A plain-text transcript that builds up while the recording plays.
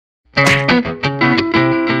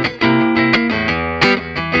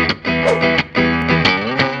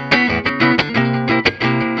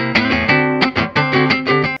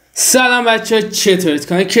سلام بچه ها، چطورید؟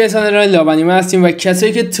 کانال کیفیت را انیمه هستیم و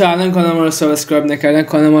کسایی که تا الان کانال ما رو سابسکرایب نکردن،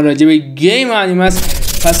 کانال ما راجع به گیم و انیمه است.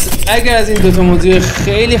 پس اگر از این دوتا موضوع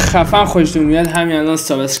خیلی خفن خوشتون میاد همین الان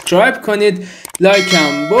سابسکرایب کنید، لایک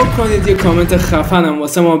هم بکنید، یه کامنت خفن هم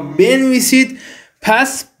واسه ما بنویسید.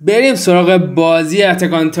 پس بریم سراغ بازی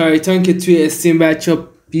اتک تایتان که توی استیم بچه ها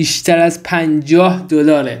بیشتر از $50.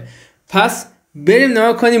 پس بریم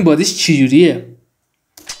نگاه کنیم بازیش چجوریه.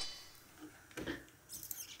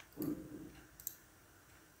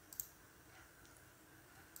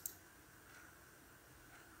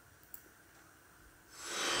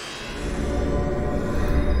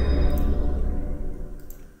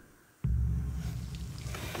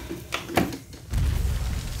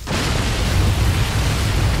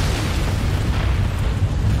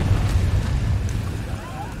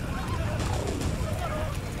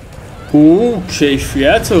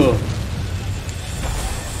 کیفیتو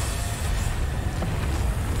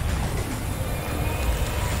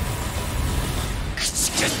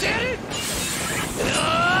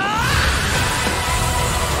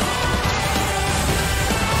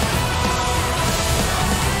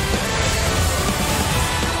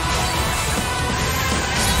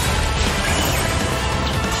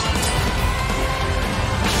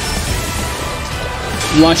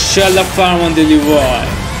ماشاءالله فرمانده لیوای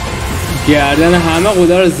گردن همه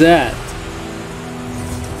قولا رو زد.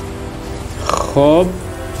 خب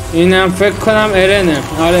اینم فکر کنم ارنه.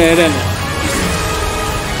 آره ارنه.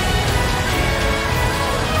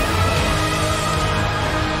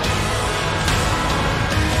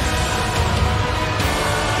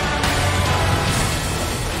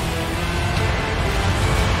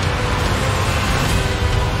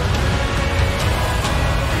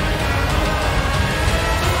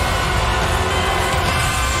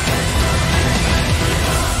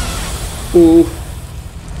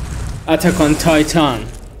 اتک تایتان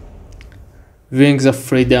وینگز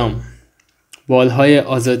فریدوم، بالهای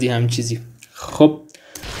آزادی هم چیزی. خب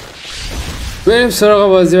بریم سراغ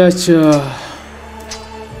بازی بچه ها.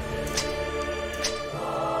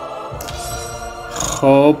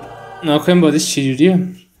 خب نکنیم بازیش چجوریه.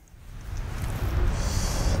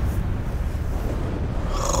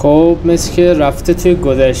 خب مثل که رفته توی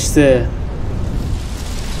گذشته.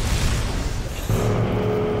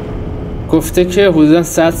 گفته که حدوداً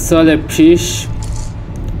 100 سال پیش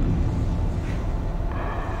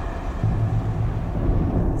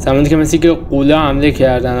زمانی که مثل که غولا حمله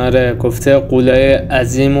کردن. آره گفته غولای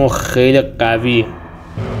عظیم و خیلی قوی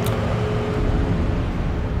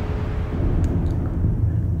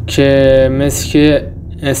که مثل که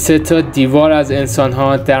 3 تا دیوار از انسان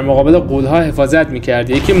ها در مقابل غولها حفاظت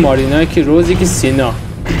میکرده. یکی مارینا، یکی روز، یکی سینا.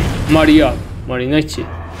 مارینا چی؟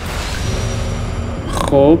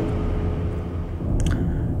 خب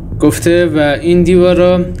گفته و این دیوار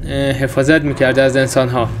را حفاظت میکرده از انسان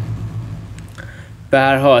ها. به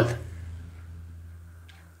هر حال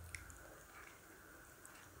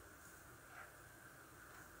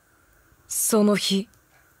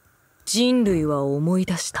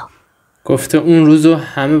گفته اون روزو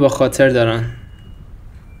همه با خاطر دارن.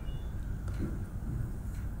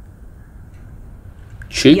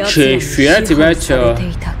 چه کیفیتی بچه ها.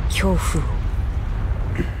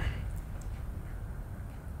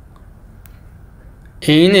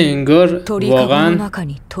 این انگار واقعا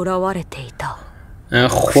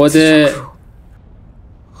خود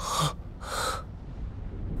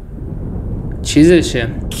چیزشه.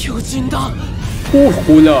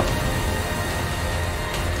 غولا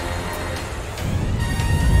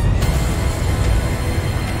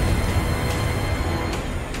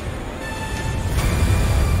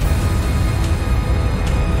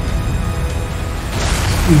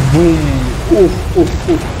بوم.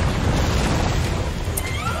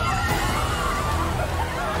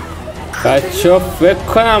 بچه ها فکر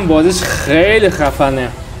کنم بازیش خیلی خفنه.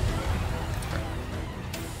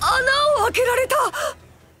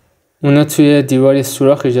 اونا توی دیواری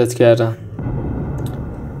سوراخ ایجاد کردن.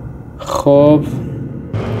 خب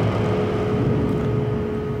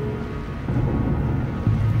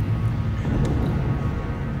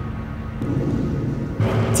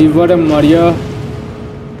دیوار ماریا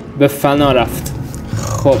به فنا رفت.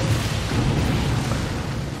 خب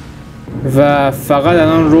و فقط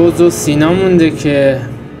الان روز و سینا مونده که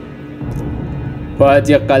باید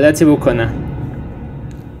یه غلطی بکنن.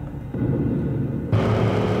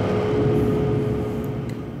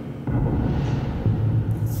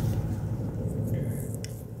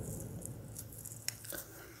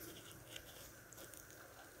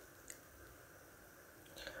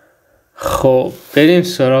 خب بریم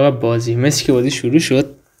سراغ بازی. مثل که بازی شروع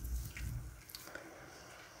شد.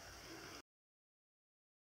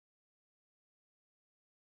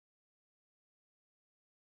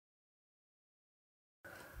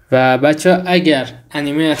 و بچه ها اگر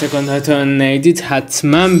انیمه اتک آن تایتان ندیدید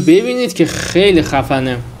حتما ببینید که خیلی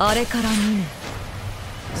خفنه.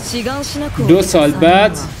 2 سال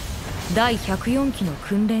بعد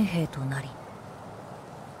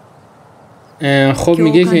خب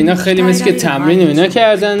میگه که اینا خیلی مثل که تمرین و اینا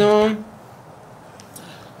کردن و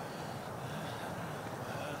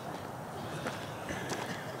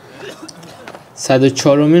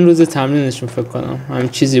 104مین روز تمرینشون فکر کنم همین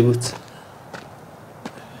چیزی بود.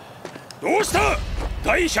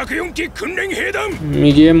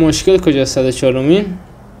 میگه مشکل کجاست 104مین؟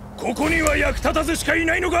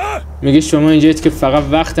 میگه شما اینجایید که فقط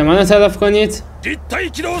وقت منو تلف کنید.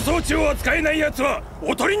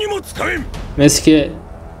 مثل که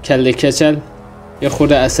کله کچل یه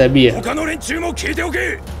خورده عصبیه.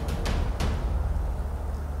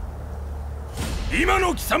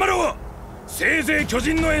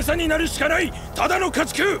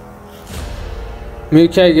 میگه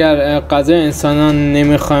که اگر غذای انسانان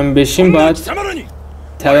نمیخوایم بشیم باید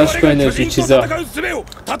تلاش کنید و چیزا.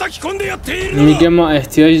 میگه ما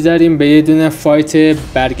احتیاج داریم به یه دونه فایت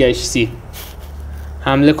برگشتی،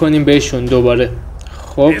 حمله کنیم بهشون دوباره.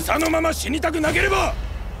 خب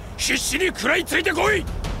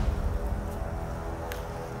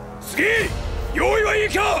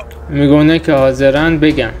میگونه که حاضرن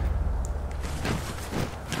بگن.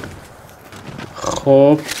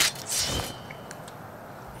 خب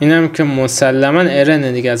اینم که مسلما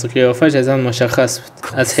ارنه دیگه، از قیافش از آن مشخص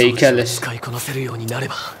بود، از هیکلش.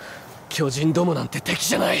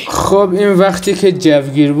 خب این وقتی که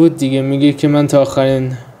جوگیر بود دیگه میگه که من تا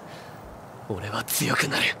آخرین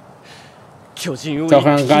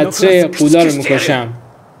قطره قولا رو میکشم،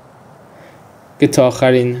 که تا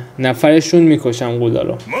آخرین نفرشون میکشم قولا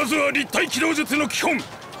رو.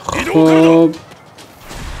 خب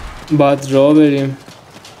باید راه بریم.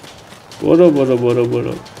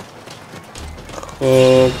 برو.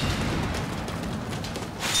 خب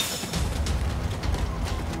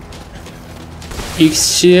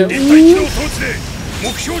ایکس چیه؟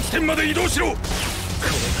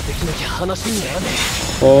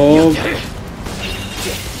 خب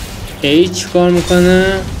ایچ کار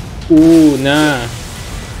میکنه؟ او نه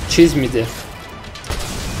چیز میده،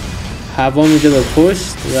 هوا میده به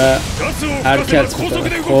پشت و حرکت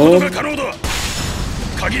میکنه. خب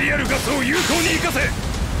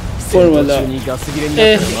برو بالا.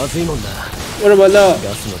 برو بالا.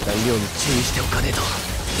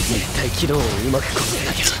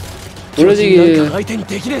 برو دیگه.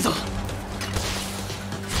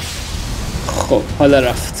 خب حالا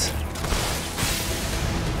رفت.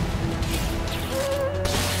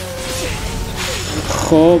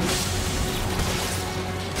 خب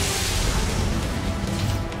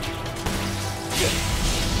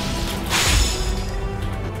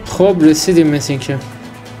خب رسیدیم مثل این که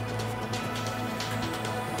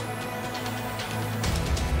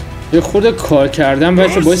یه خورده کار کردن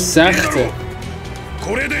بچه باید سخته،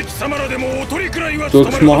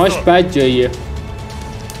 دکمه هاش بد جاییه.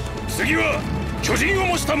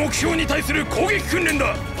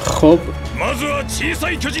 خب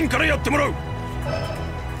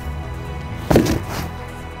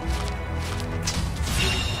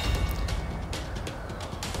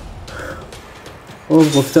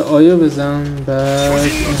خب گفته آیا بزن، بعد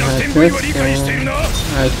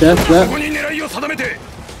حرکت و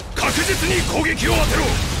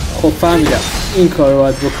خب فهمیدم این کار رو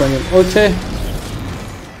باید بکنیم. اوکی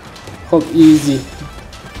خب ایزی.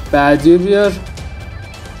 بعدی بیار.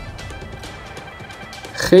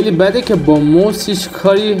 خیلی بده که با موس هیچ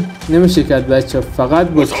کاری نمیشه کرد بچه، فقط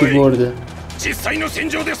با کیبورده.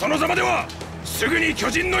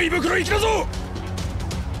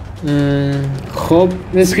 خب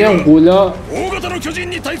مثل که قولا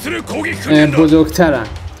بزرگترن،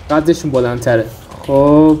 قدشون بلندتره.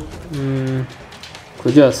 خب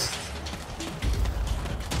کجاست؟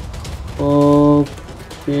 خب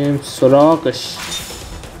بریم سراغش.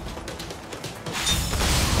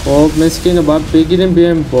 خب مثل که اینو باید بگیریم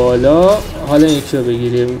بیایم بالا. حالا یکی رو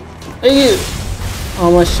بگیریم. بگیر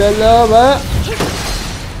ماشالله. و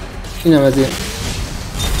اینم از این.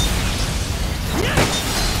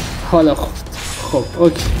 حالا خب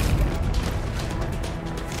اوکی.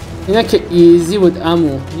 اینا که ایزی بود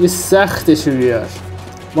امو یه سختش رو بیار،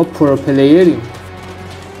 ما پرو پلیریم.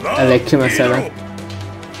 الکه مثلا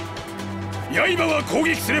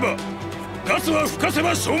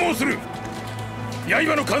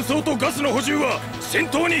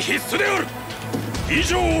以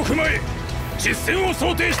上を踏まえ実戦を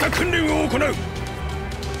想定した訓練を行う。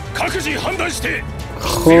各自判断して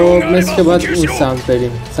خب مثل که باید اون سمت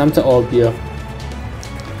بریم، سمت آبیا.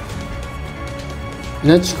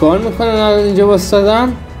 اینا چیکار میکنن الان اینجا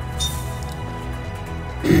واسدادن؟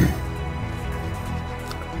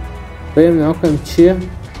 بریم نگاه کنیم چیه؟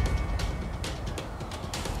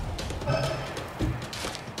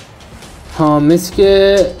 ها مثل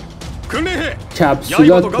که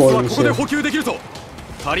کپسولات پر میشه.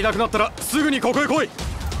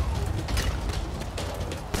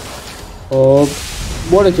 خب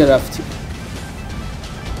برو که رفتیم.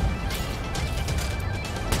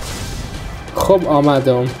 خب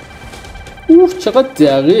آمدم. اوه چقدر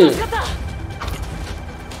دقیق.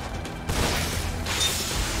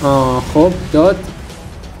 خب داد.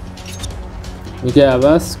 میگه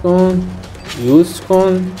عوض کن، یوز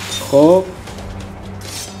کن. خب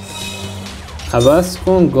عوض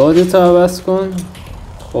کن، گادتو عوض کن.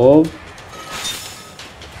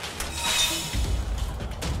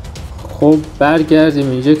 خب برگردیم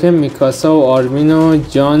اینجا که میکاسا و ارمین و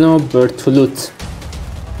جان و برتولوت.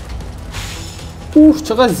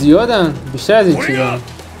 چقدر زیادن، بیشتر از این چیزن.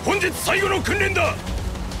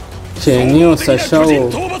 کنی و ساشا و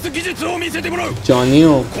جانی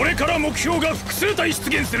و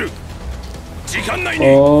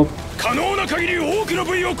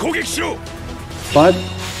بعد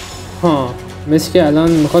مثل که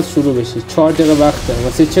الان میخواد شروع بشه. 4 دقیقه وقت داریم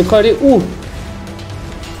واسه چه کاری؟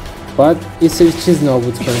 باید یه سری چیز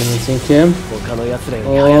نابود کنیم مثل این که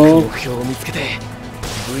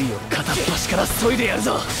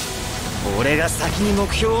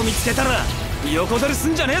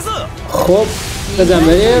خب بزن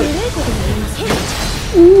بریم.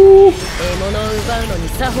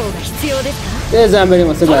 بزن بریم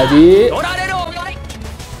واسه بعدی.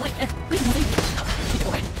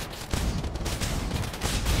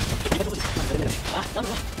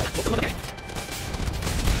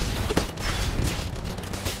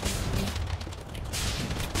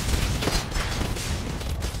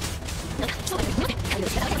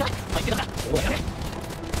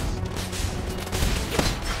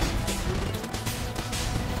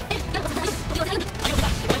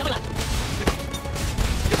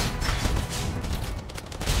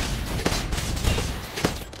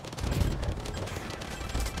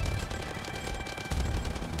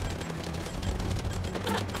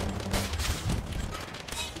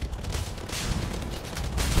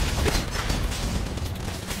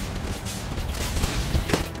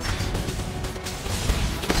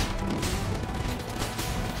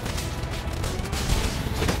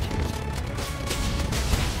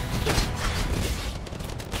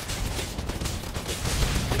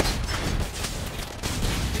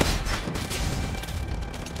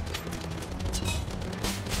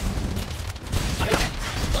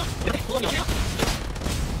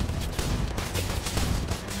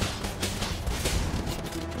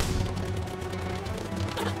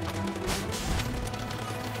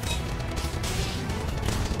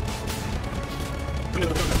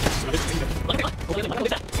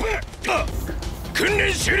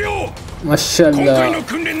 ماشاءالله.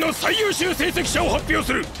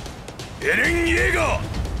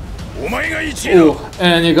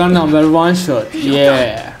 ارنیگار نمبر 1 شد.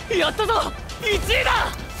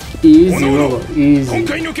 ایزی بابا ایزی.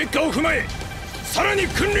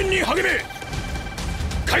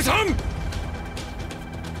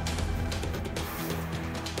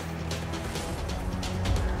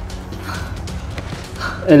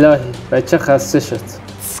 الهی بچه خسته شد.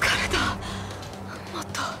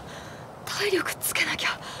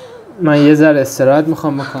 من یه ذره استراحت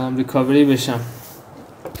میخوام بکنم، ریکاوری بشم.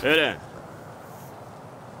 ارن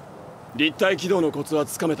立体起動のコツは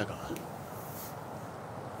つかめたか？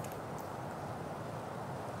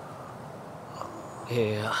い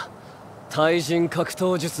や、対人格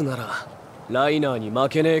闘術ならライナーに負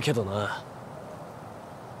けねえけどな。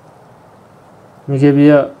میگه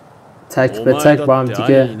بیا تک به تک با هم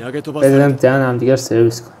دیگه بدونم دهن هم دیگه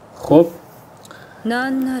سرویس کن. خبな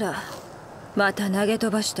んならまた投げ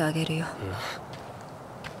飛ばしてあげるよ。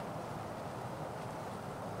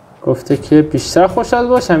گفته که بیشتر خوشحال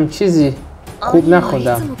باش. همین چیزی خوب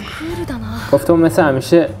نخوندم. گفته مثل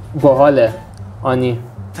همیشه باحاله آنی.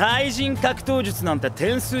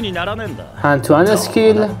 هندتوان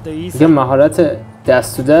اسکیل میگه مهارت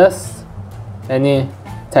دست تو دست، یعنی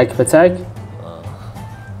تک به تک.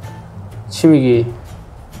 چی میگی؟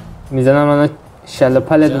 میزنم منو شل و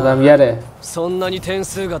پلت میکنم یاره. そんなに点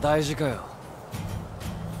数が大事かよ。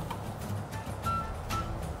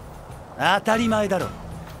当たり前だろ。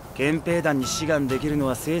憲兵団に志願できるの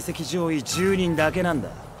は成績上位10人だけなんだ。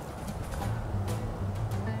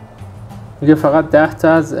میگه فقط 10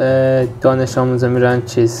 تا از دانش آموزا میرن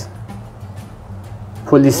چیز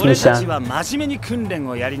پلیس میشن.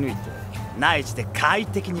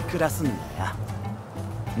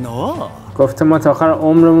 گفته ما تا آخر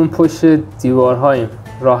عمرمون پشت دیوارهاییم،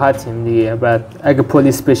 راحتیم دیگه بعد اگه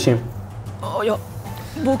پلیس بشیم. آیا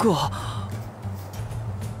بوکو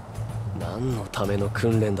نان نو تامه نو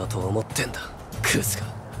کنرن دا تو اوموتن دا کوسکا.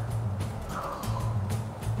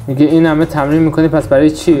 میگه این همه تمرین میکنی پس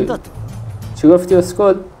برای چی؟ چی گفتی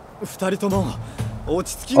اسکول؟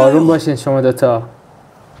 آروم باشین شما دوتا.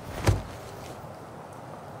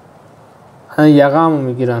 یقه همو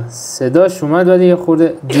میگیرن. صداش اومد ولی یه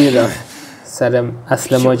خورده دیر رفت سر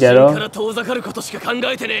اصل ماجرا.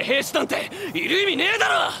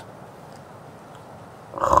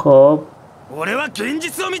 خب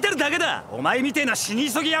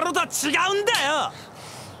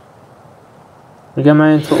میگه من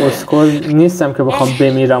این تو اسکول نیستم که بخوام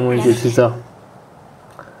بمیرم و اینجور چیزا.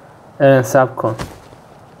 ارن سب کن.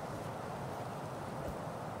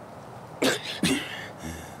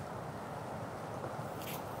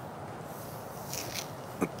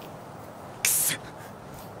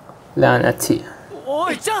 لعنتی.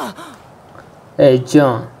 ای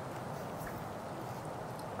جان.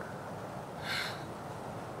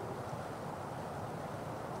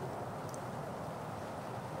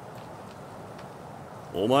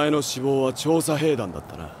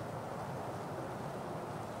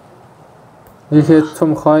 میگه تو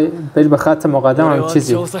میخوای بری به خط مقدم هم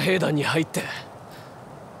چیزی.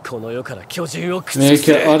 میگه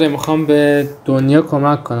که آره میخوام به دنیا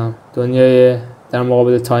کمک کنم، دنیای در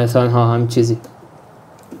مقابل تایتان ها هم چیزی.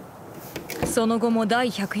 その後も第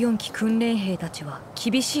104期訓練兵たちは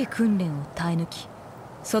厳しい訓練を耐え抜き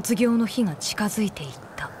卒業の日が近づいていっ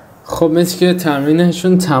た。 خب مثل که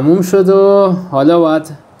تمرینشون تموم شد و حالا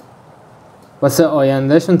باید واسه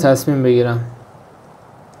آیندهشون تصمیم بگیرن.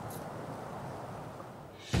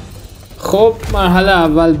 خب مرحله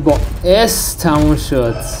اول با اس تموم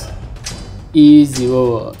شد. ایزی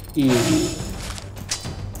بابا ایزی.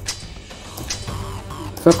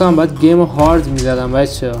 فکر کنم باید گیم هارد میزدم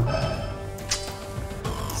بچه ها.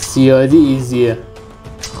 زیادی ایزیه.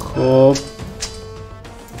 خب3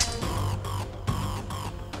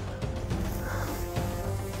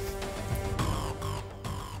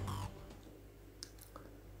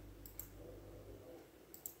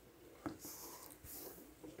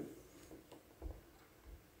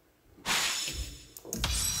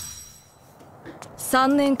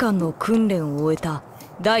年間の訓練を終えた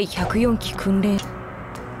第104期訓練。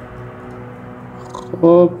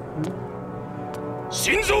 خب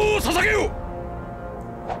心臓を捧げよう。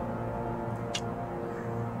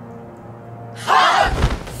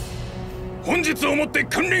本日をもって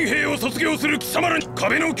訓練兵を卒業する貴様らに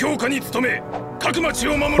壁の強化に努め各町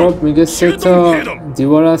を守る。 خب میگه 3 تا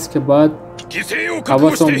دیوار است که باید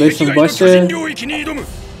حواسمون بهشون باشه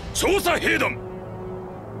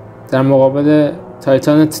در مقابل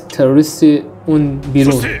تایتان تروریستی اون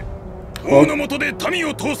بیرون. خب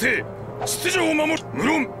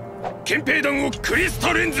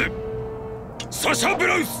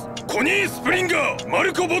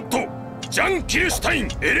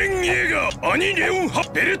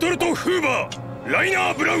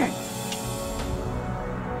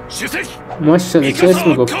ماشاءالله چه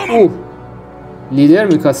اسمی گفت؟ اوه لیدر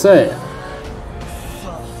میکاساه.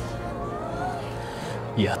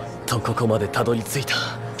 やっとここまでたどり着いた。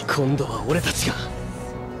今度は俺たちが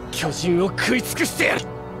巨人を食い尽くしてやる。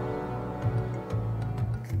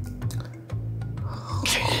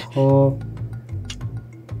خب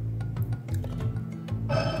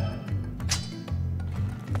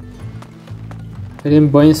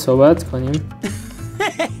بریم با این صحبت کنیم.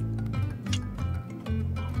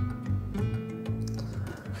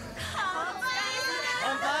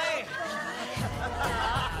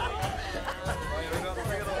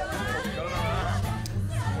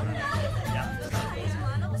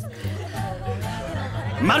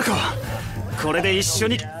マルコ、これで一緒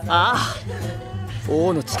に。ああ、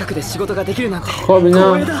王の近くで仕事ができるなんて。خب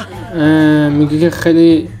اینا میگه که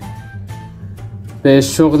خیلی به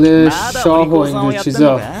شغل شاه و اینجور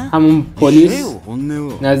چیزا همون پلیس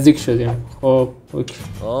نزدیک شدیم. خب اوکی.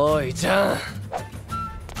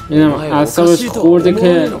 اینم اعصابش خورده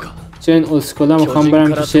که چه این اسکولا میخوام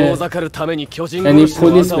برم پیش یعنی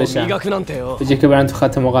پلیس بشن به جای که برن تو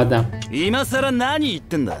خط مقدم.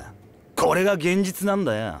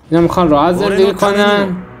 اینا میخوان راحت زندگی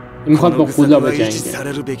کنن، این میخواد با قولا بجنگه.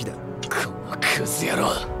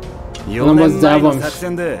 اونم باز دعوا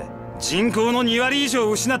میشه. 人口の2割以上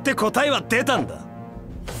失って答えは出たんだ。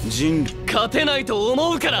勝てないと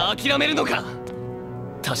思うから諦めるのか。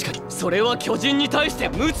確かにそれは巨人に対して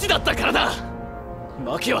無知だったからだ。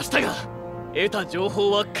負けはしたが得た情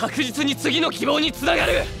報は確実に次の希望につなが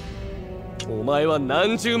る。お前は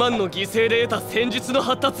何十万の犠牲で得た戦術の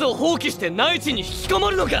発達を放棄して内地に引きこも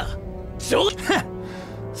るのか。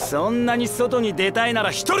そんなに外に出たいなら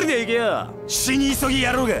一人で行けよ。死に急ぎ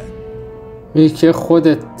やろうが。میگه که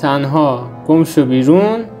خودت تنها گم شو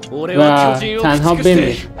بیرون و تنها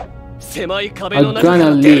بمیر. I'm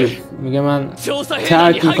gonna leave. میگه من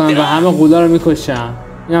ترک میکنم و همه غولا رو میکشم.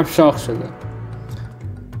 اینم شاخ شده.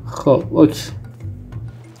 خب اوکی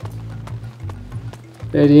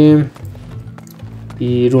بریم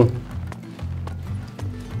بیرون.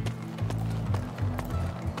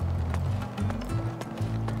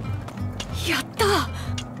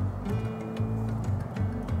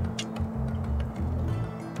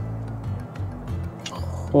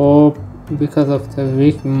 خب because of the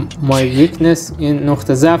my weakness این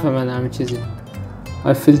نقطه ضعف من همین چیزی.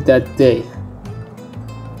 I feel that day.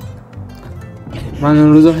 من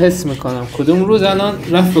اون روز رو حس میکنم. کدوم روز؟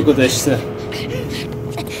 الان رفت به گذشته.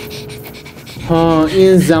 ها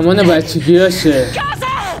این زمان بچگیاشه.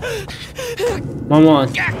 مامان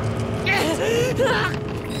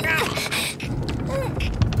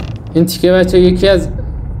این تیکه بچه یکی از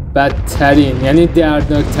بدترین یعنی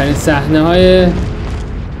دردناکترین صحنه های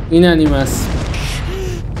این انیمه است.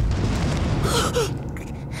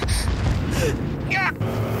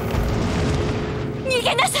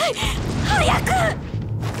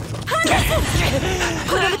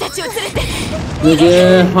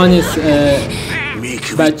 میگه هانیس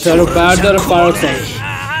بچه رو بردار فرار کن.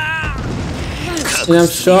 اینم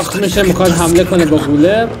شاخ میشه میخواد حمله کنه با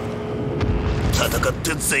گوله.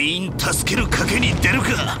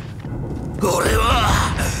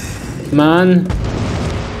 من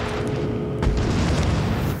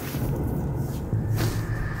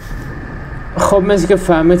خب مثل که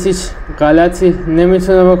فهمید هیچ غلطی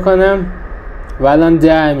نمیتونه بکنم و الان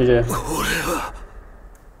 10 میره.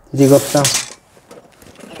 دیدی گفتم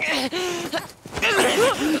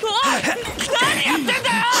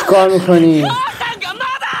چیکار میکنی؟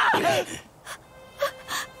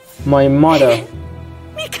 My mother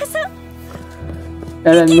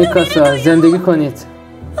ارمین میکاسا زندگی کنید.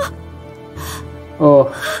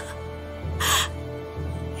 اوه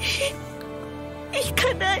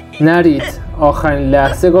نرید. آخرین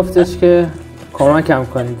لحظه گفتش که کمکم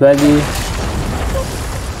کنید ولی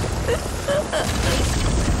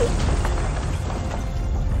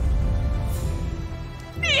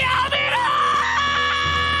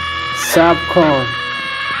صبر کن.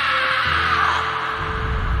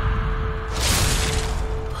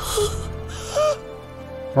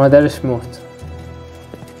 مادرش مرد.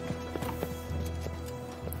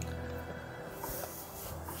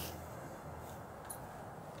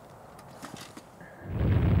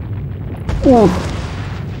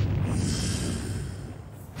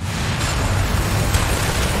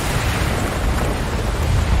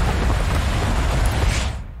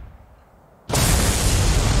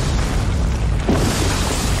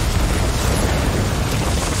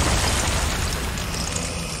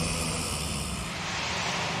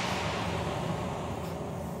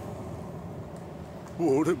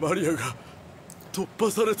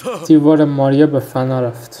 دیوار ماریا به فنا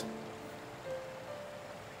رفت.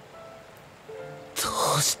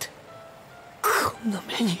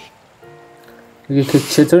 میگه که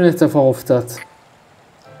چطور این اتفاق افتاد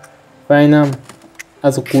و اینم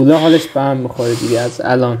از قوله حالش به هم میخوره دیگه از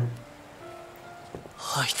الان.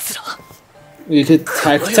 میگه که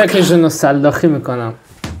تک تکشون رو سلاخی میکنم.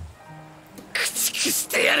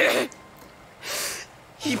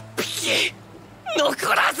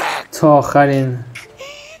 تا آخرین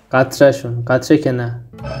قطرهشون. قطره که نه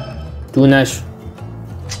دونهشون.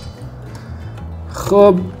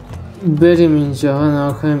 خب بریم اینجا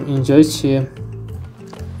نگاه کنیم اینجا چیه.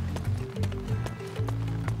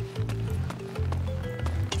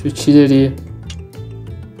 چی داری؟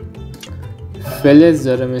 فلز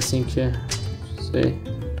داره مثل این که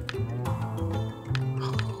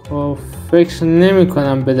خب فکر نمی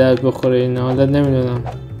کنم به درد بخوره این. حالا نمیدونم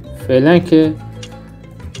فعلا که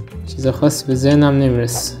چیز خاصی به ذهنم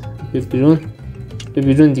نمیرسه. به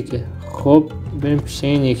بیرون دیگه. خب بریم پیش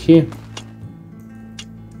این یکی.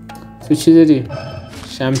 تو چی داری؟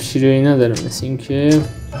 شمشیر اینا داره مثل این که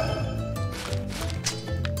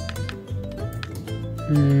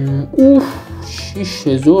اوف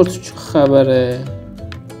 6000 تو چه خبره؟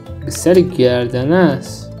 به سر گردنه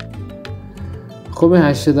است. خب این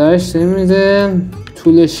 88 میده.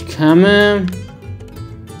 طولش کمه.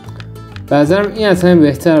 بازم این اصلا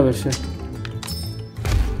بهتر باشه.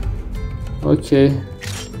 اوکی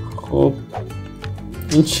خب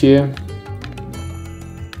این چیه؟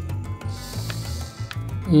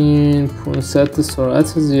 این 500 سرعت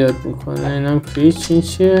زیاد میکنه. اینم که هیچ. این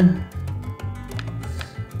چیه؟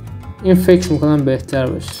 این فکر میکنم بهتر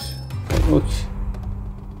باشه. اوکی.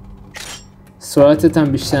 سرعتت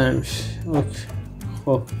هم بیشتر میشه. اوکی.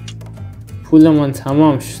 خب پولمون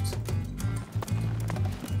تمام شد.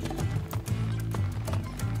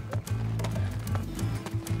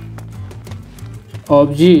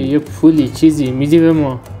 آبجی یه پولی چیزی میدی به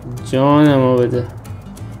ما؟ جان ما بده.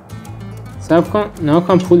 صبر کن. نه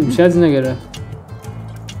کن پول میشه از نگره.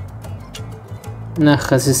 نه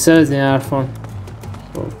خسیس‌تر از این حرفان.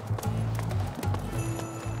 خب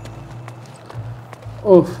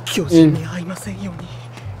اوف.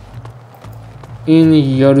 این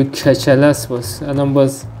یارو کچله است. باز الان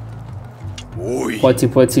باز پاتی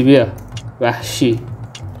پاتی بیا وحشی.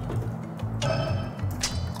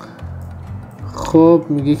 خب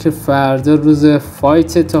میگه که فردا روز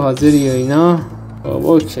فایت تو حاضری یا اینا. خب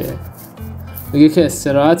اوکی. میگه که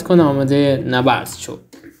استراحت کن آماده نبرد شو.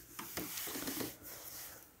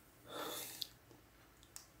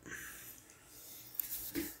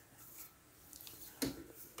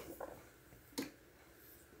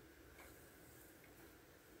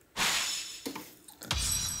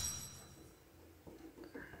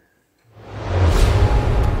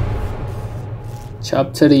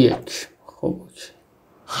 چپتر 1. خب اوکی.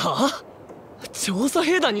 はあ調査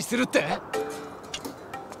兵団にするって？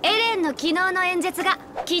エレンの昨日の演説が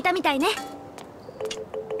聞いたみたいね。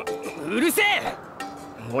うるせえ。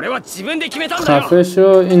俺は自分で決めたんだよ。 خفه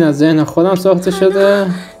شو. این از ذهن خودم ساخته شده.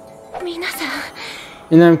 皆さん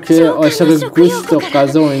اینم که عاشق گوشت و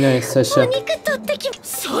غذا و اینا استشه. お肉取ってき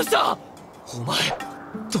そうさ。お前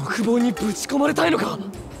独房にぶち込まれたいのか？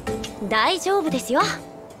大丈夫ですよ。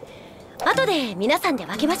後で皆さんで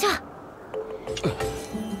分けましょう。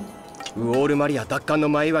ウォールマリア奪還の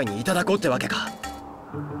前祝いにいただこうってわけか。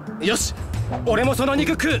よし俺もその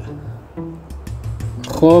肉食う。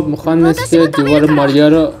 خب میخوان مثل دیوار ماریا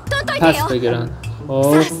رو پس بگیرن. خب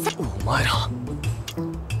お前ら。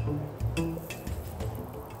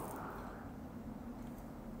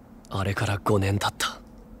あれから5年経った。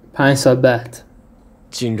 5 سال بعد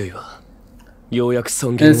人類はようやく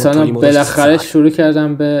尊厳を انسان 取り ها 戻しつつあ بالاخره る。 شروع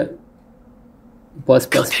کردن به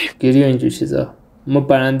گیری و اینجور چیزا. ما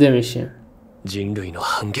برنده میشیم. 人類の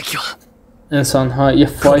反撃は انسان ها یه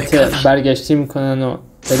فایت برگشتی میکنن و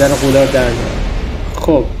پدر قولا در میارن.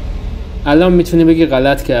 خب الان میتونی بگی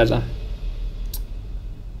غلط کردم.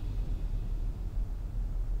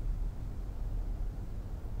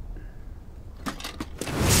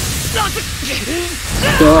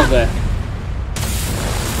 داغه.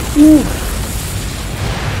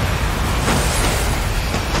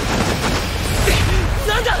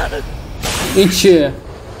 این چیه؟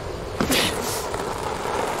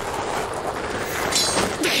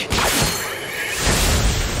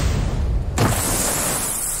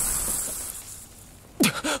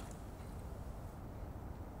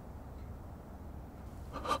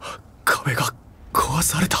壁が壊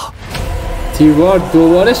された。 دیوار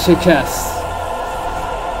دوباره شکست.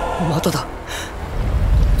 まただ。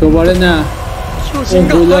 دوباره نه. 巨人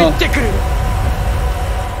が入ってくる。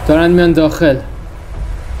 دارن میان داخل.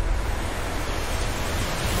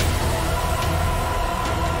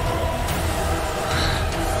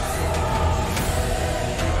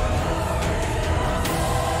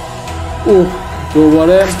 اوه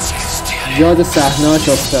دوباره یاد صحنه‌اش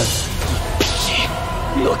افتاد.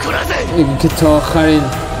 残らず。 این که تا آخرین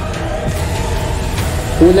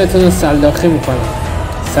پولتون رو سلاخی میکنم.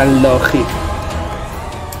 سلاخی.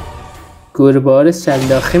 گربه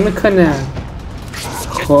سلاخی میکنم.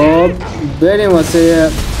 خب بریم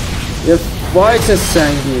واسه یه فایت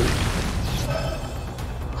سنگین.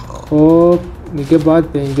 خب میگه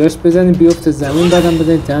باید به اینجاش بزنیم بیفته زمین بعدم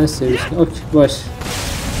بزنیم تن سرویس. اوکی باش.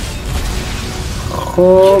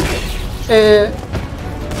 خب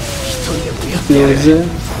بیوزه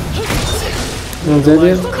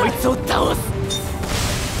نزدیم. こいつを倒す。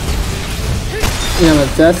 اینم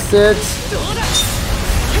از دستت.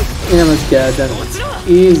 اینم از گردن.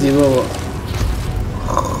 ایزی بابا.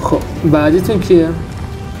 خب بعدیتون کیه؟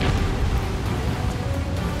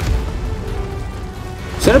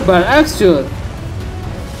 چرا برعکس شد؟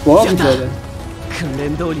 باگ داره. 訓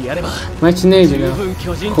練通りやれば من چی 十 نمیدونم. 分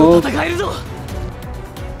巨人と خب 戦えるぞ。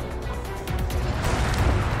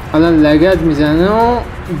 الان لگد میزنه و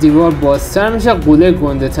دیوار بازتر میشه قوله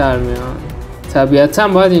گنده تر میان. طبیعتا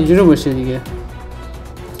باید اینجوری باشه دیگه.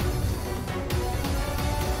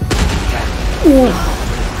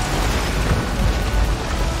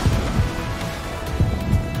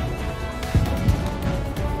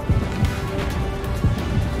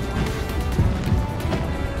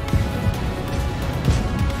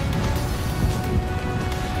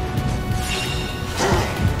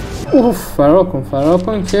 فرار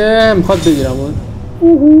کن که میخواد بگیرم اون.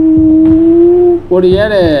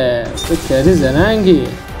 اوریاره بکری زننگی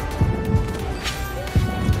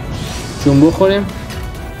جون بخوریم.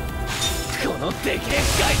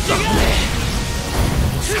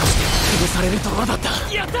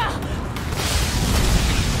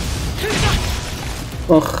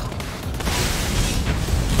 آخ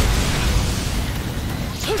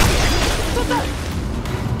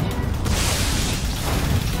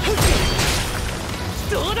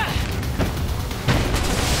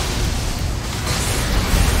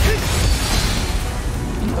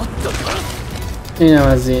اینم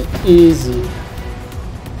از این ایزی.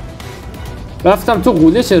 رفتم تو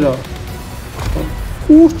قوله چرا؟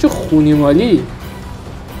 چه خونی مالی.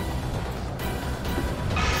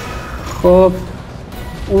 خب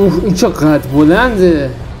این چه قد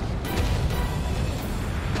بلنده.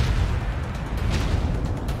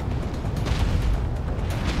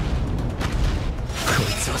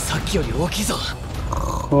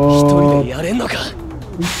 خب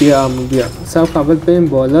بیا سب اول بریم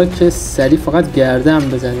بالا که سریع فقط گردن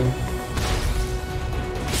بزنیم.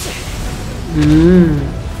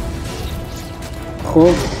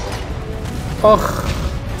 خب آخ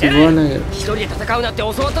دیوار نگرد.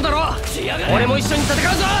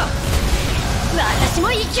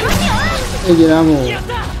 بگیرم و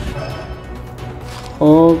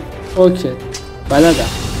خب اوکی بلدم.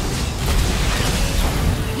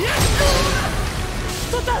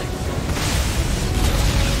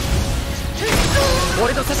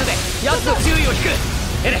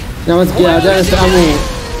 نماز گردنت امو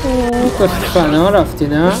به فنا رفتی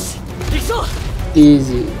نه؟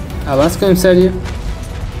 ایزی عوض کنیم سریع.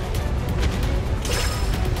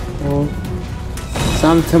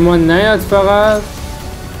 سمت ما نیاد فقط.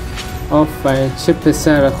 آفرین چه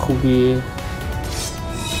پسر خوبی.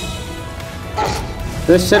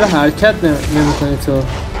 داشت چرا حرکت نمی کنی تو؟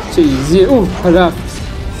 چه ایزی. رفت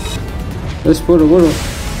داشت برو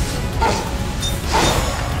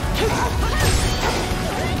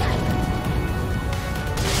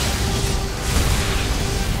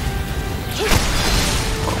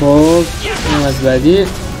خب این از بعدی.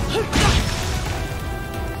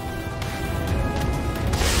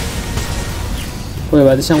 خب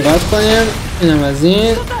بعدیش هم قطع کنیم. اینم از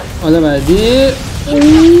این. حالا بعدی.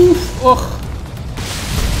 اوخ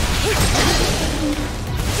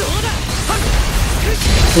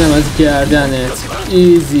اینم از گردنت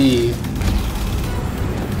ایزی.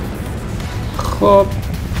 خب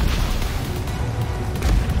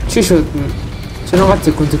چی شد؟ چرا قد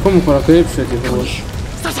تکون میخورا قریب شدی باش.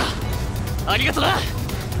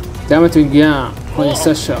 دمتون گرم خونی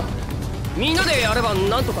ساشا.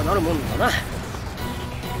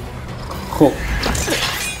 خب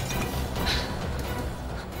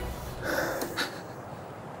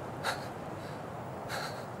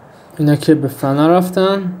اینا که به فنا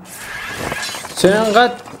رفتن. چرا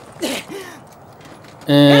اینقدر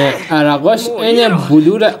عرقاش این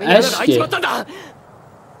بلور اشکه.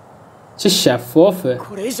 چه شفافه.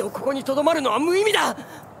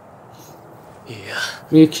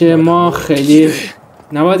 میگه که ما خیلی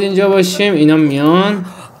نباید اینجا باشیم. اینا میان.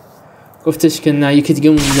 گفتش که نه یکی دیگه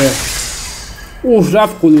مونده.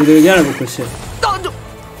 رفت قلوره رو بکشه.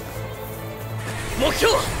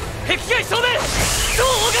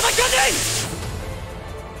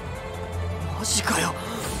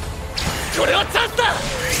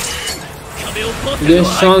 یه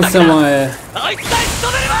شانس ماه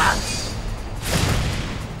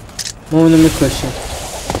ما اونو میکشیم.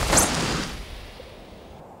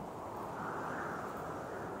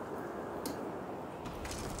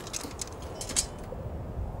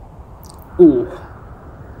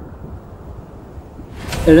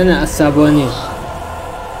 ارن عصبانی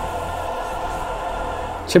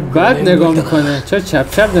چه بد نگاه میکنه. چه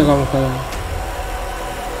چپ چپ نگاه میکنه.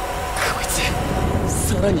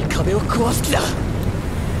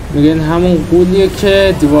 میگن همون قولیه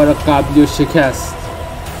که دیوار قبلی رو شکست.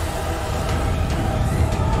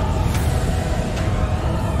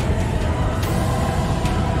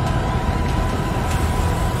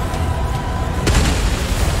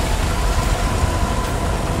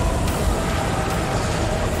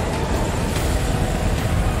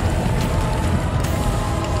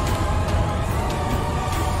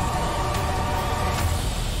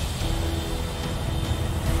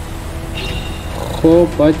 خب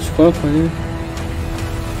باید چیکار کنیم؟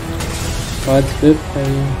 باید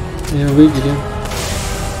بپریم اینو بگیریم.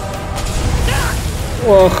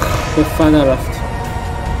 به فنا رفت.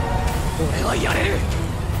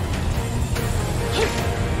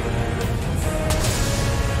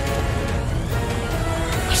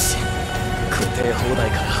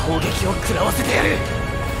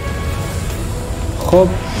 خب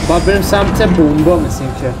باید بریم سمت بومبا مثل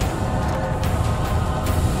این که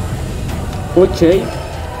اوکی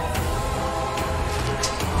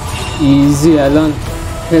ایزی الان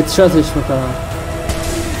هدشاتش میکنم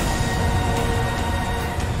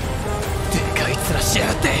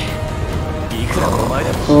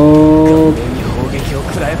خب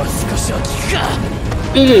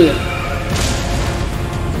بگیر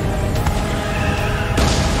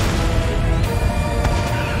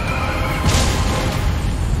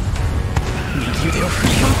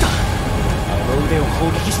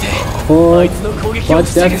خب باید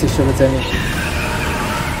دستشو بزنیم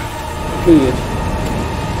بگیر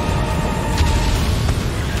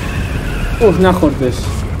اوه نخورد بهش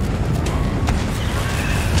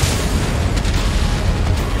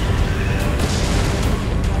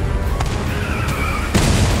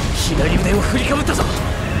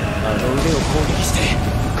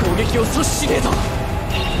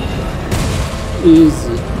ایزی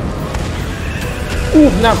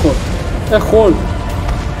اوه نخورد خورد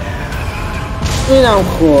اینم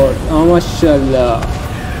خورد اما ماشالله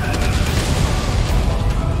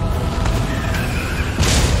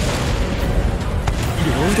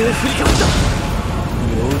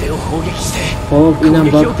خب اینم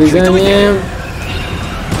باید بزنیم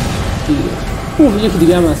اوه یکی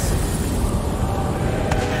دیگه هم هست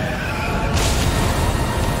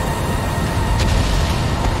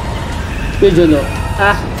به جلو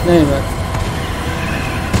نیمد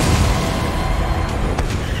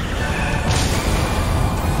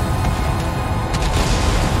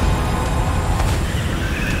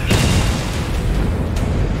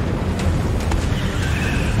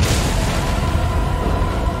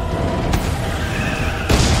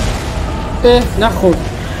نخورد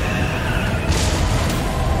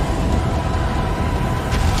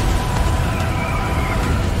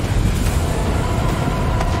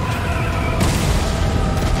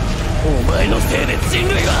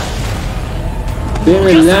بیم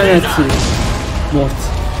لعنتی مرد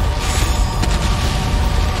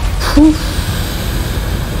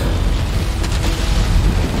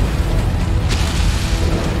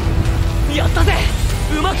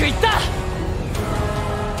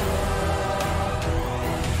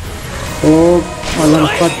خب حالا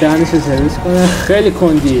میخواد دهنش سرویس کنه خیلی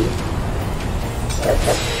کندی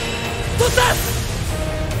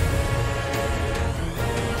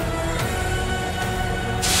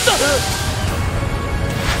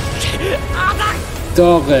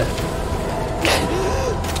داغه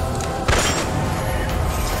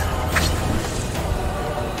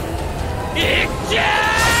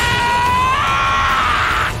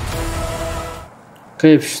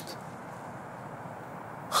قیب شد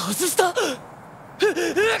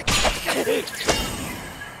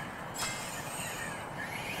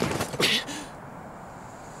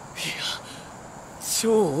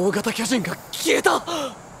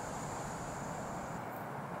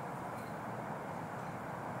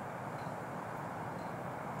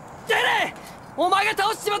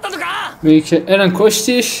میگه که ارن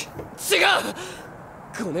کشتیش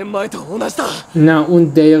نه اون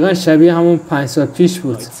دقیقا شبیه همون 5 سال پیش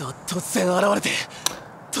بود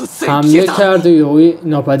حمله کرد و یهویی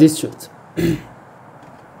ناپدید شد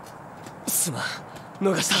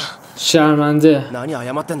شرمنده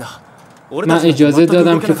من اجازه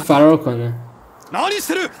دادم که فرار کنه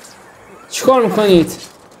چیکار میکنید؟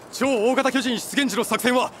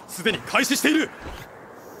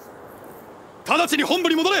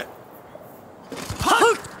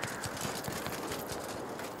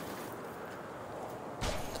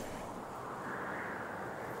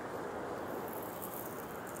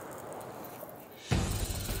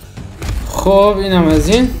 خب اینم از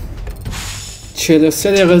این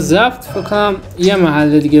 43 دقیقه ضبط فکر کنم یه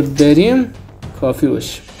محله دیگه بریم کافی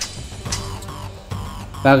باشه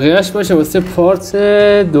بقیهش باشه واسه پارت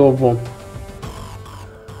دوم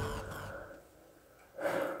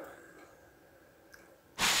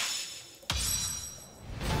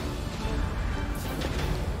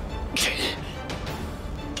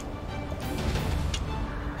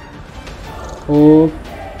خب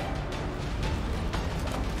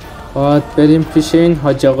باید بریم پیش این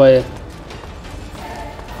حاج آقای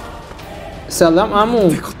سلام عمو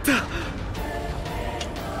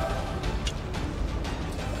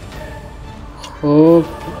خب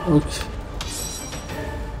اوکی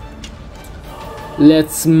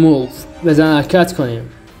Let's move بزن حرکت کنیم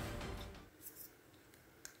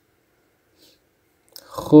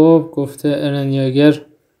خب گفته ارن یاگر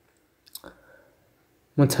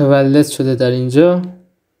متولد شده در اینجا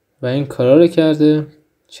و این کارا رو کرده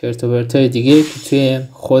چرت و پرتای دیگه که توی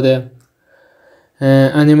خود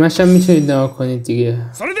انیمه‌ش هم میتونید نگاه کنید دیگه.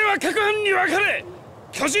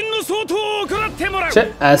 چه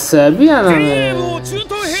عصبی همه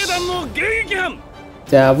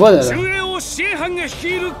دعوا دارم.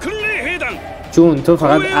 جون تو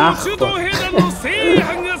فقط اخ کن.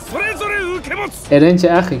 ارن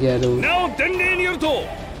چه اخی کرده بود.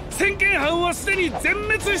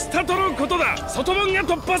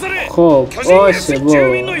 خب باشه با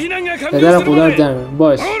پدر خدا رو دمیم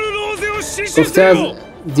باش. گفته از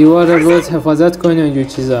دیوار روز حفاظت کنی و اینجور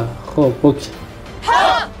چیزا. خب اوکی.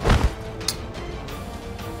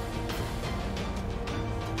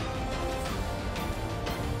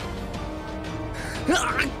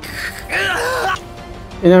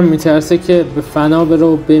 اینم میترسه که به فنا بره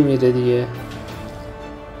و بمیره دیگه.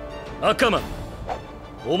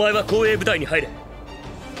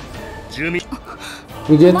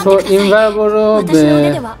 میگه تو این ور برو،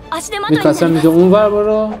 به میکاسا میگه اون ور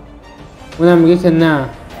برو، اونم میگه که نه.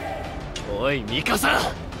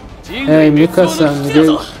 ای میکاسا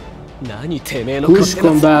میگه گوش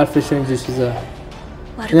کن به حرفش و اینجور چیزا.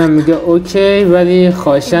 اینم میگه اوکی ولی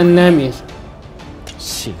خواهشن نمیر.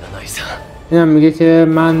 اینم میگه که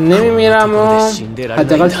من نمیمیرم و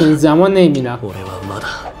حداقل تو این زمان نمیمیرم.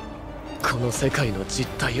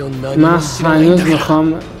 من هنوز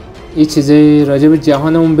میخوام یه چیزایی راجع به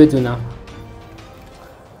جهانمون بدونم.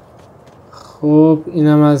 خب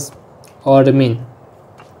اینم از ارمین.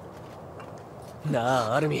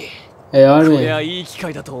 ای ارمین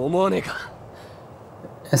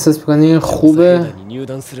احساس میکنی خوبه؟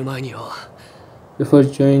 Before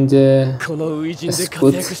join the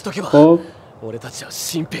squad. خب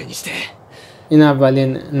این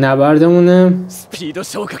اولین نبردمونه.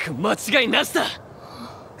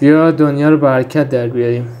 بیا دنیا رو برکت در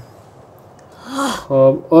بیاریم.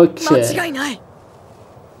 خب اوکی.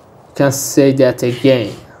 Can say that again.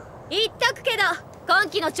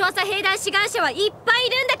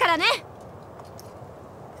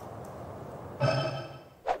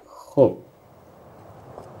 خب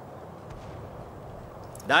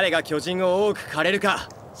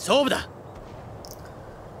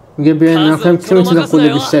میگه بیاین نکنیم که میتونه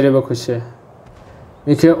قول بیشتری بکشه.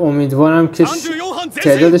 میگه امیدوارم که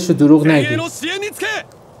تعدادش رو دروغ نگی.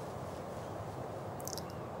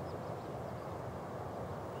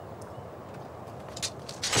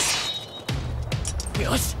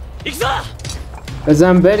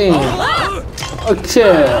 بزن بریم. اوکی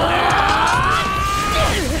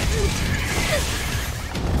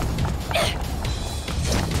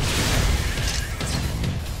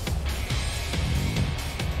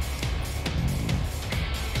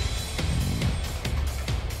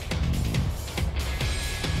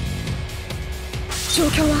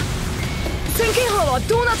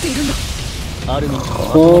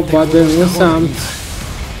خب باید بریم اون سمت.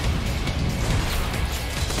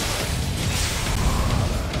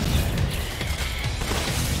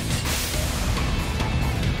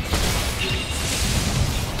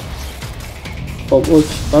 خب اوکی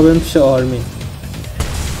باید بریم پیش ارمین.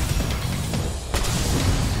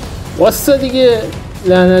 واسه دیگه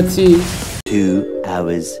لعنتی. 2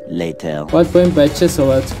 hours later. باید با این بچه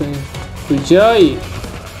صحبت کنیم. کجایی؟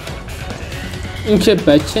 این که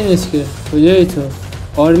بچه نیست که. کجایی تو؟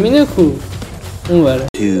 ارمینه کو؟ اون بره.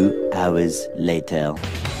 2 hours later.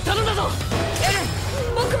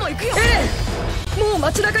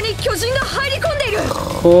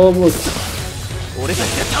 خب اوکی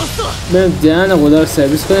بریم دیدن خدا رو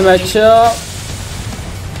سرویس کنیم بچه ها.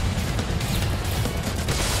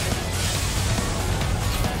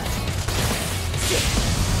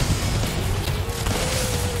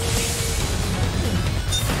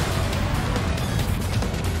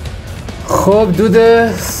 خب دود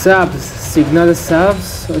سبز، سیگنال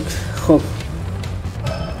سبز. خب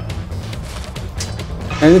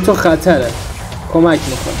یعنی تو خطره، کمک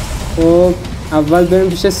میکنه. خب اول بریم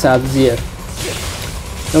پیش سبزیه.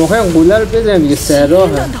 نمیخوایم قوله رو بزنیم دیگه، سه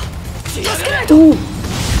راهه.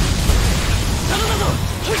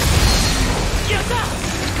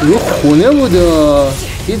 رو خونه بوده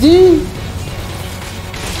دیدی؟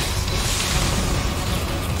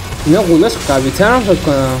 اینا قولهش قوی تر هم فکر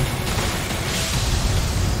کنم.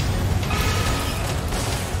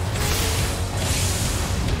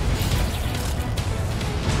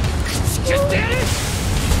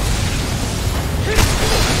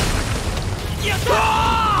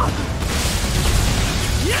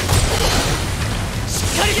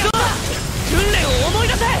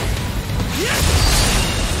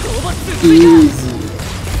 ایزی.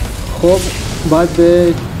 خب باید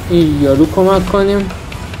به این یارو کمک کنیم.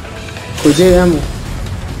 کجایی همون؟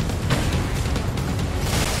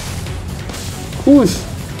 کوش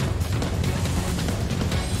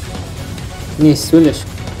نیست ولش.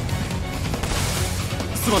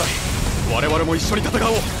 すまない。我々も一緒に戦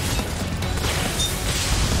おう。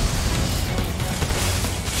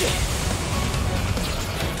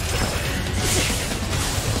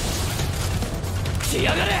来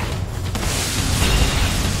やがれ。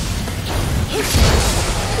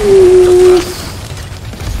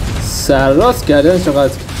سرراست کردن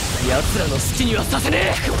چقدر.奴らの好きにはさせね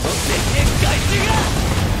え。このでけえ害虫が。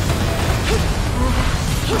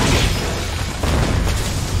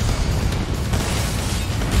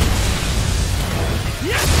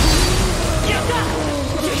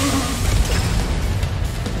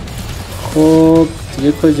خب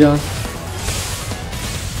دیگه کجا؟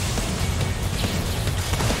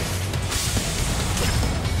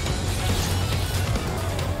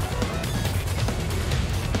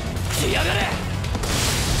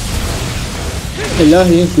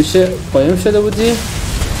 الهی این گوشه قایم شده بودی؟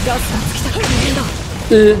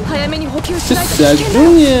 چه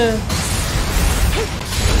سگونیه؟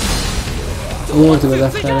 مرده به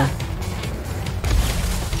دفتره.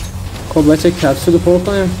 خب بچه کپسول رو پر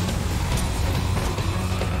کنیم.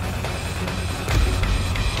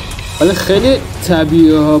 ولی خیلی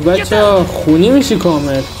طبیعیه ها بچه ها. خونی میشی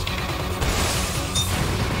کامل.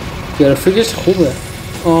 گرافیکش خوبه.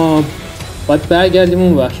 باید برگردیم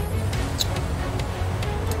اون بر.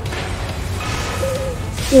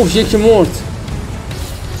 اوه یکی مرد.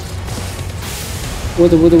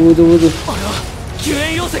 بودو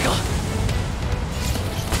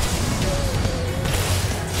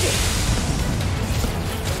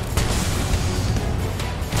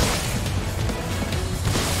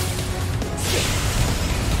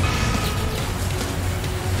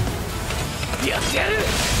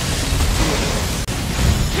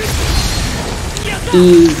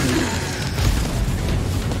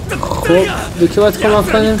خب به که باید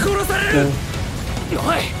کمک کنیم؟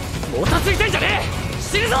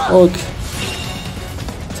 اوک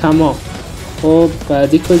تمام. خب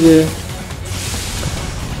بعدی کجه؟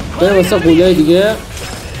 بریم واسه قولای دیگه.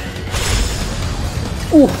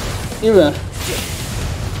 این بر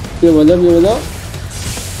بیا بالا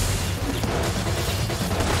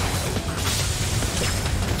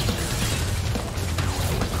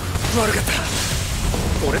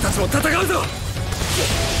俺たちも戦うぞ。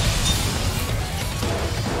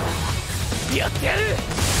やってやる。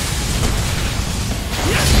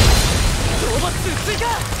ロボット追加。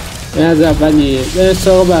این از اولی بریم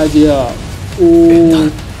سراغ بعدی ها.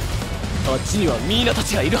あっちにはミーナた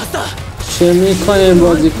ちがいるはずだ。چه میکنیم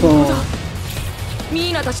بازی کن؟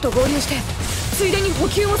ミーナたちと合流してついでに補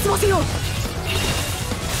給を済ませよう。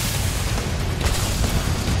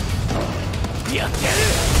やってやる。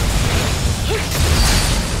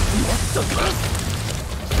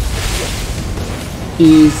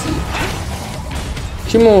ایزی.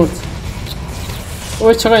 کی مرد؟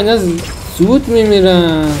 اوه چقدر اینا زود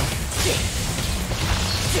میمیرن.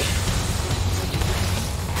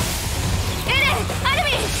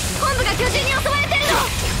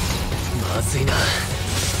まずいな。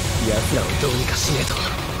奴らをどうにかしねえと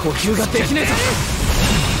補給ができねえぞ。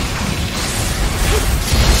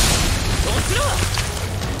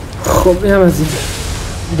خب این هم از این.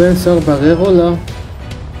 بریم سراغ بقیه قولا.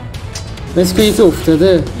 مثل که یکی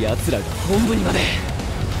افتاده. 奴らが本部にまで。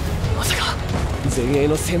まさか前衛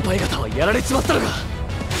の先輩方はやられちまったのか。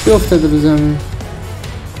کی افتاده رو زمین؟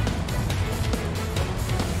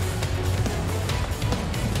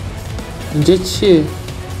 اینجا چیه؟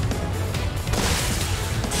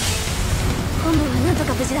 本部はなんと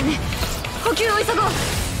か無事だね。補給を急ごう。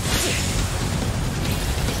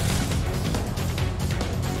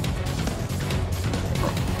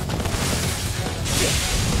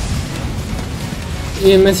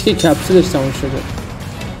 این مثل که کپسولش تموم شده.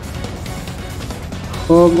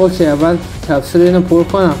 خب اوکی اول کپسول اینو پر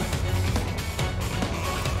کنم.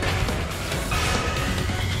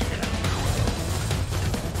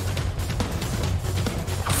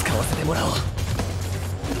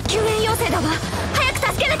救援要請だわ。早く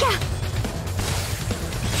助けなきゃ。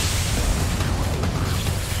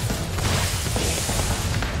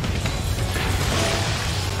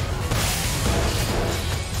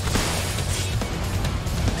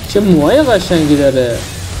چه موهای قشنگی داره.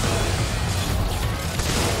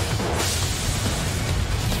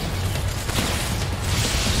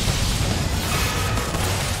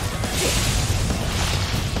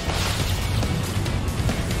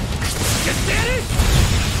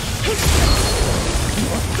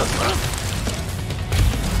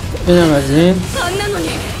 اینم از این. あんなのに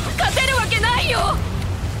勝てるわけないよ。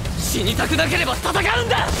死にたくなければ戦うん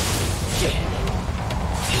だ。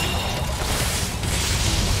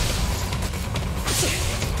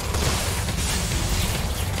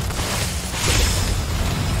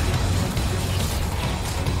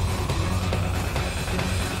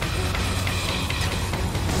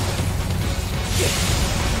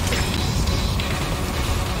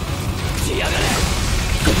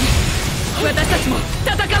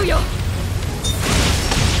戦うよ。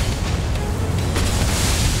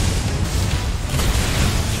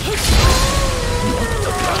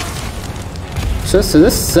چه صدا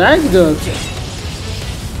سگ داد؟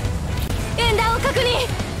 演弾を確認。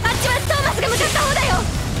あっちはトーマスが向かった方だよ。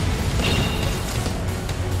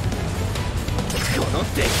この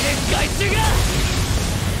でっけえ害虫が。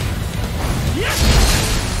いや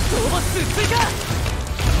トーマス追加。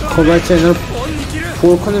 خب بچه اینا رو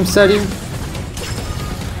پر کنیم سریع.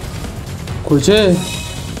 کجا؟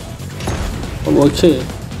 خب اوکی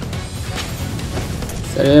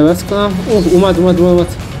سریع عوض کنم. اومد بودو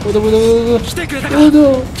来てくれたか。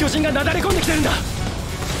巨人がなだれ込んできてるんだ。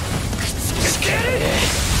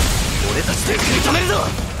俺たちで食い止めるぞ。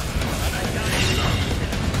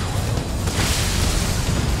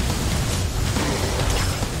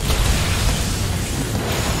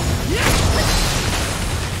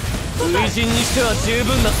初陣にしては十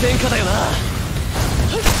分な戦果だよな。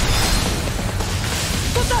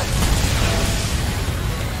取った。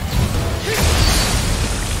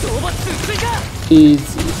討伐数追加。ایزی.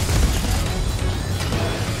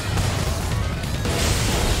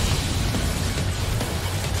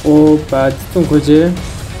 او بعدتون کجا؟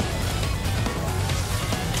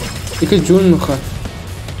 یکی جون میخواد.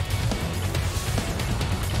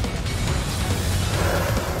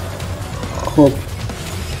 خب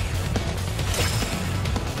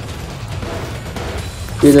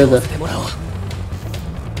بیده ده.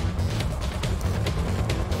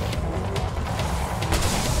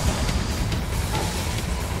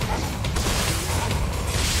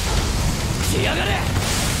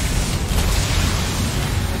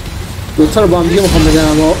 دوتا رو با هم دیگه میخوام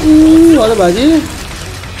بزنم. حالا بعدی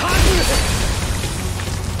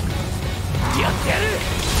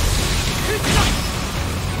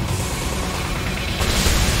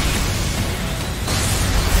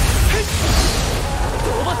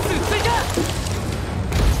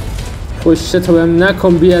پشتتو بهم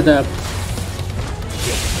نکن بیادب.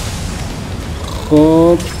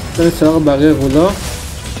 خب بریم سراغ بقیه غولا.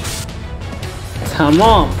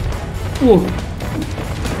 تمام.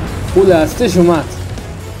 غول هستش اومد.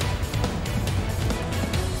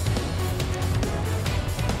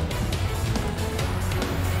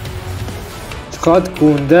 چقدر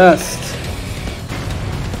گنده است.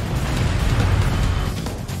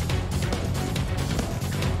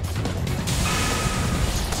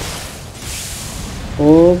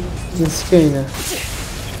 خب جنسی که اینه.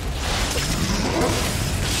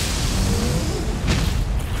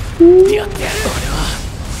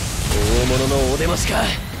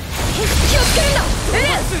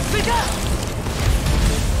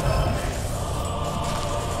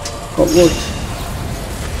 خب اوکی.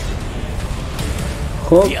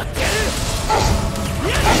 خب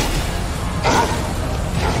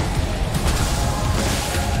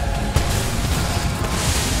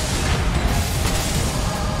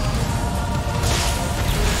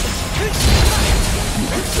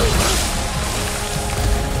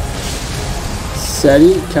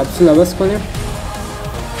سریع کپسول عوض کنیم.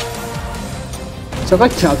 چقدر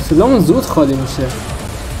کپسولامون زود خالی میشه.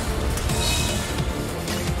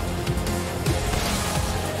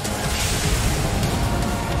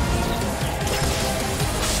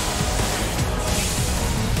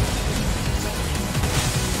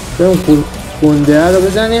 بریم گنده رو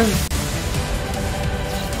بزنیم.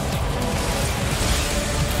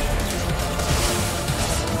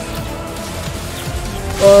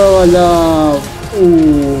 والا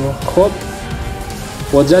خب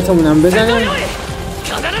قدرتمون هم بزنیم.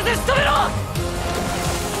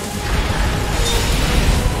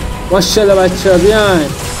 ماشاءالله بچه ها بیاین.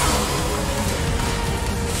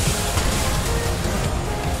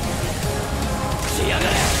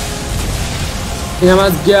 اینم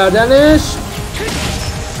از گردنش.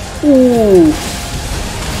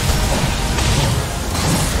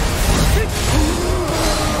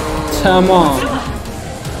 تمام.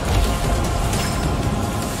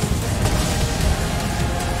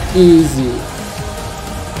 ایزی.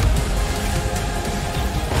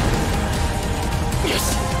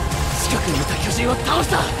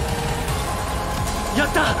やっ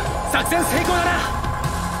た。作戦成功だな。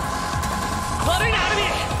悪いなアルミン。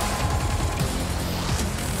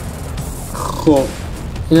خب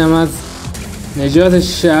اینم از نجات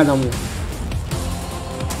شهرمون.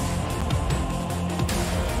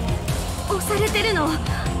 押されてるの危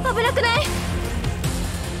なくない？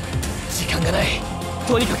時間がない。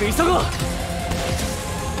とにかく急ごう。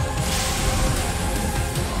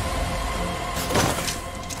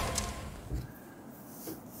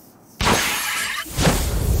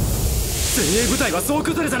前衛部隊は総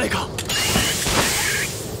崩れじゃねえか。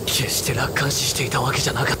決して楽観視していたわけじ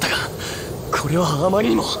ゃなかったが、これはあまり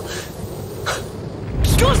にも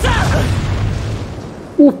寄港した。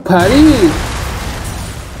او پرید.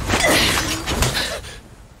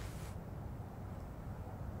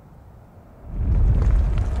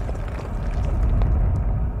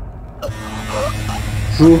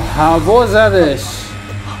 رو هوا زدش.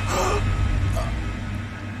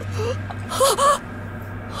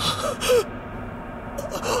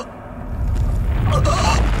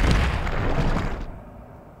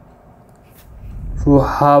 رو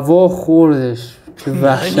هوا خوردش. چه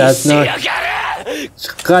وحشتناک.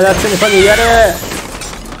 چه غلطی میکنی یاره.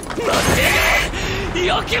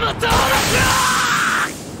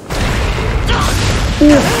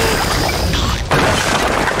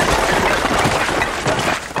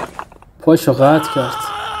 پاشو قطع کرد.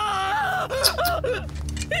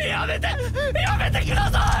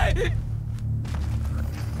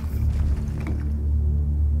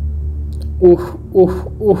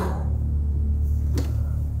 اوه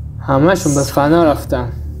همه‌شون به فنا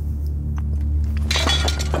رفتن.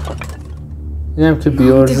 اینم که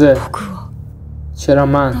بیورزه. چرا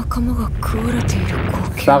من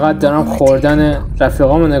فقط دارم خوردن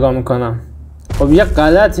رفیقامو نگاه میکنم؟ خب یه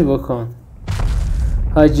غلطی بکن.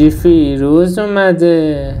 حاجی فیروز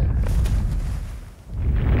اومده.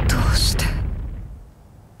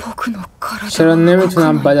 چرا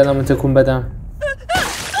نمیتونم بدنمو تکون بدم؟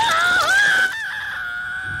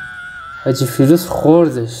 حاجی فیروز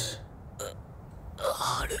خوردش.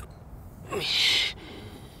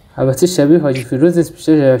 البته شبیه حاجی فیروز نیست،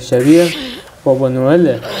 بیشتر شبیه بابا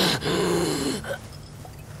نوئله.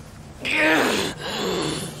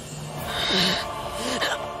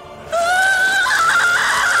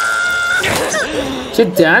 چه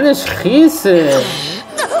دهنش خیسه.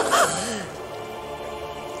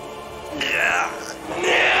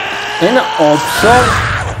 این آبشار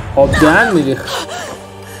آب دهن میریخت.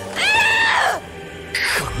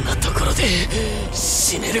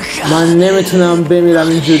 من نمیتونم بمیرم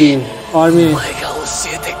اینجوری. ارمین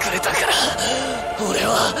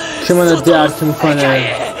که منو درک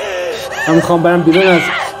میکنه. من میخوام برم بیرون از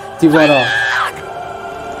دیوارا.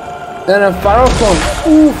 برم فرار کن.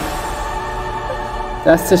 اوف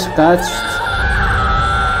دستش قطع شد.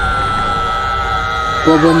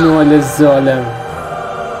 بابا نوال ظالم.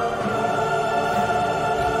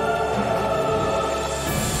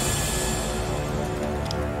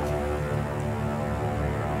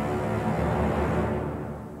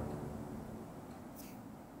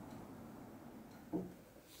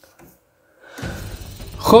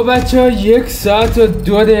 خب بچه ها 1 ساعت و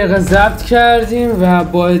 2 دقیقه ضبط کردیم و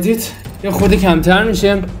با ادیت یه خود کمتر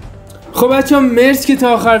میشه. خب بچه ها مرسی که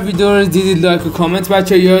تا آخر ویدیو رو دیدید. لایک و کامنت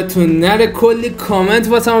بچه ها یادتون نره کلی کامنت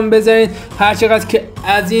واسه من بذارین. هر چقدر که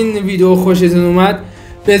از این ویدیو خوشتون اومد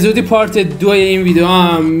به زودی پارت 2 این ویدیو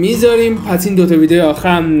هم میذاریم. پس این 2 تا ویدیو آخر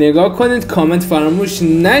هم نگاه کنید. کامنت فراموش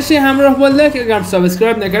نشه همراه با لایک. اگر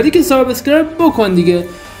سابسکرایب نکردی که سابسکرایب بکن دیگه.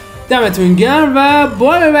 دمتون گرم و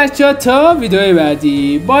بای بچه ها تا ویدیوی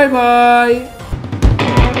بعدی. بای بای.